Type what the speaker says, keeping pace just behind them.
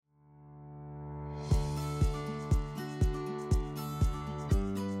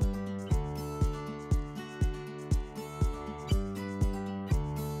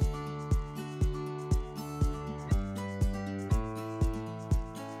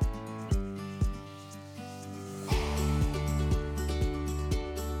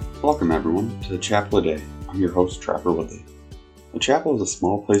Welcome everyone to the Chapel a Day. I'm your host, Trapper Woodley. The chapel is a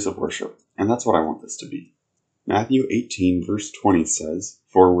small place of worship, and that's what I want this to be. Matthew 18 verse 20 says,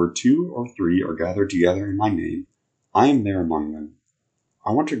 "For where 2 or 3 are gathered together in my name, I am there among them."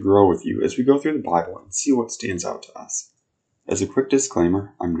 I want to grow with you as we go through the Bible and see what stands out to us. As a quick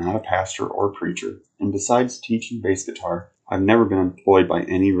disclaimer, I'm not a pastor or preacher, and besides teaching bass guitar, I've never been employed by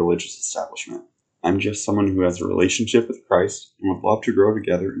any religious establishment. I'm just someone who has a relationship with Christ and would love to grow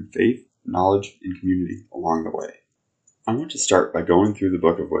together in faith, knowledge, and community along the way. I want to start by going through the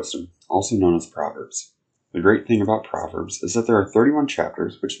Book of Wisdom, also known as Proverbs. The great thing about Proverbs is that there are 31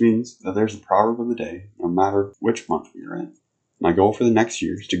 chapters, which means that there's a proverb of the day, no matter which month we are in. My goal for the next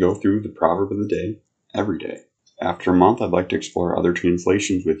year is to go through the proverb of the day every day. After a month, I'd like to explore other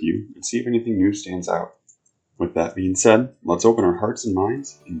translations with you and see if anything new stands out. With that being said, let's open our hearts and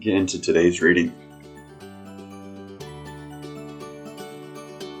minds and get into today's reading.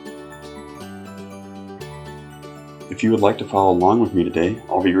 If you would like to follow along with me today,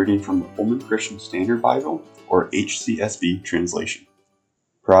 I'll be reading from the Holman Christian Stand Bible, or HCSB translation.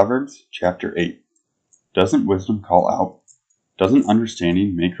 Proverbs chapter 8. Doesn't wisdom call out? Doesn't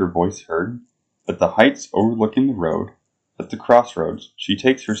understanding make her voice heard? At the heights overlooking the road, at the crossroads, she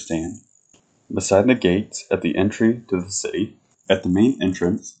takes her stand. Beside the gates, at the entry to the city, at the main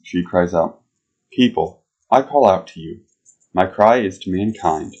entrance, she cries out, "People, I call out to you. My cry is to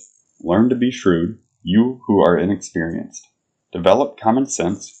mankind. Learn to be shrewd, you who are inexperienced. Develop common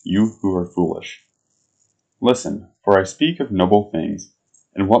sense, you who are foolish. Listen, for I speak of noble things,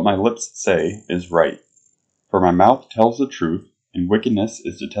 and what my lips say is right. For my mouth tells the truth, and wickedness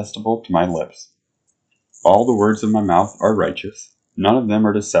is detestable to my lips. All the words of my mouth are righteous, none of them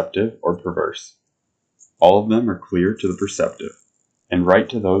are deceptive or perverse. All of them are clear to the perceptive, and right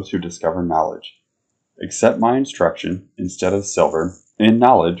to those who discover knowledge. Accept my instruction instead of silver, and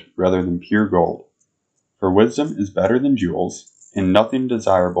knowledge rather than pure gold. For wisdom is better than jewels, and nothing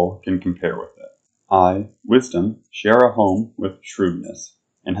desirable can compare with it. I, wisdom, share a home with shrewdness,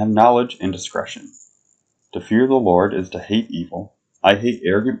 and have knowledge and discretion. To fear the Lord is to hate evil. I hate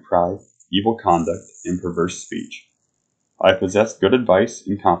arrogant pride, evil conduct, and perverse speech. I possess good advice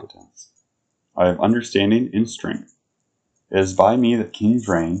and competence. I have understanding and strength. It is by me that kings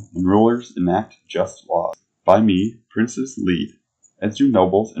reign, and rulers enact just laws. By me princes lead, as do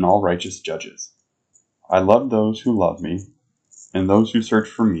nobles and all righteous judges. I love those who love me, and those who search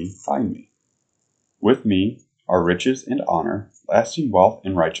for me find me. With me are riches and honor, lasting wealth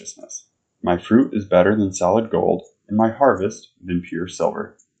and righteousness. My fruit is better than solid gold, and my harvest than pure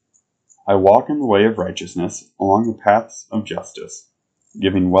silver. I walk in the way of righteousness, along the paths of justice,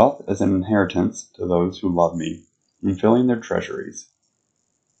 giving wealth as an inheritance to those who love me, and filling their treasuries.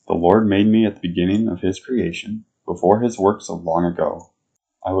 The Lord made me at the beginning of his creation, before his works of long ago.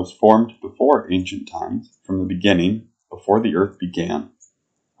 I was formed before ancient times, from the beginning, before the earth began.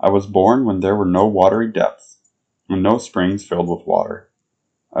 I was born when there were no watery depths, and no springs filled with water.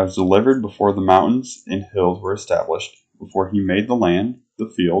 I was delivered before the mountains and hills were established, before he made the land, the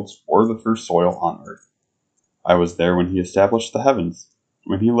fields, or the first soil on earth. I was there when he established the heavens,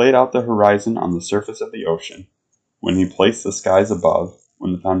 when he laid out the horizon on the surface of the ocean, when he placed the skies above,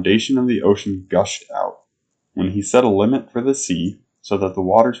 when the foundation of the ocean gushed out, when he set a limit for the sea, so that the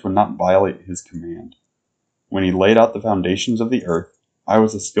waters would not violate his command. When he laid out the foundations of the earth, I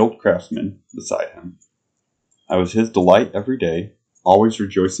was a skilled craftsman beside him. I was his delight every day, always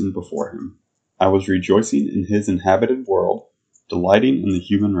rejoicing before him. I was rejoicing in his inhabited world, delighting in the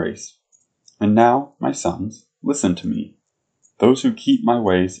human race. And now, my sons, listen to me. Those who keep my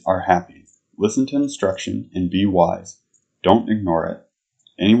ways are happy. Listen to instruction and be wise. Don't ignore it.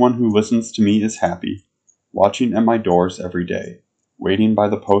 Anyone who listens to me is happy, watching at my doors every day, waiting by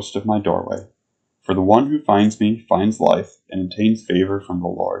the post of my doorway. For the one who finds me finds life and obtains favor from the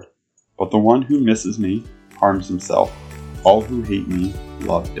Lord. But the one who misses me harms himself. All who hate me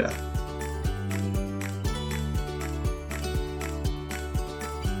love death.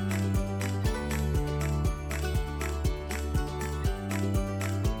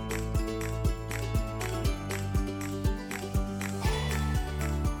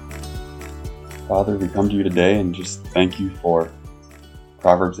 Father, we come to you today and just thank you for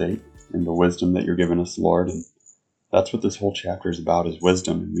Proverbs 8 and the wisdom that you're giving us, Lord. And that's what this whole chapter is about, is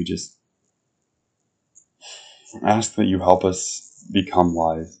wisdom. And we just ask that you help us become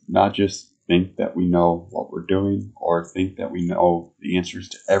wise, not just think that we know what we're doing or think that we know the answers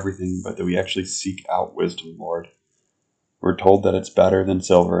to everything, but that we actually seek out wisdom, Lord. We're told that it's better than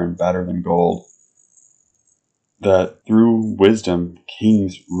silver and better than gold, that through wisdom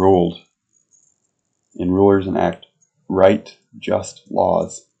kings ruled and rulers enact right, just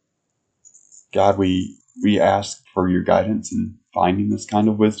laws. God, we ask for your guidance in finding this kind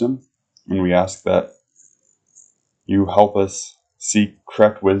of wisdom, and we ask that you help us seek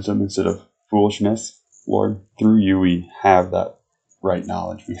correct wisdom instead of foolishness. Lord, through you we have that right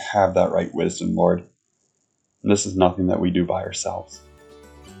knowledge. We have that right wisdom, Lord. And this is nothing that we do by ourselves.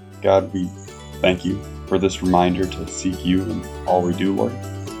 God, we thank you for this reminder to seek you in all we do, Lord.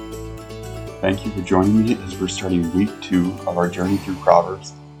 Thank you for joining me as we're starting week 2 of our journey through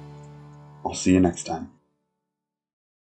Proverbs. I'll see you next time.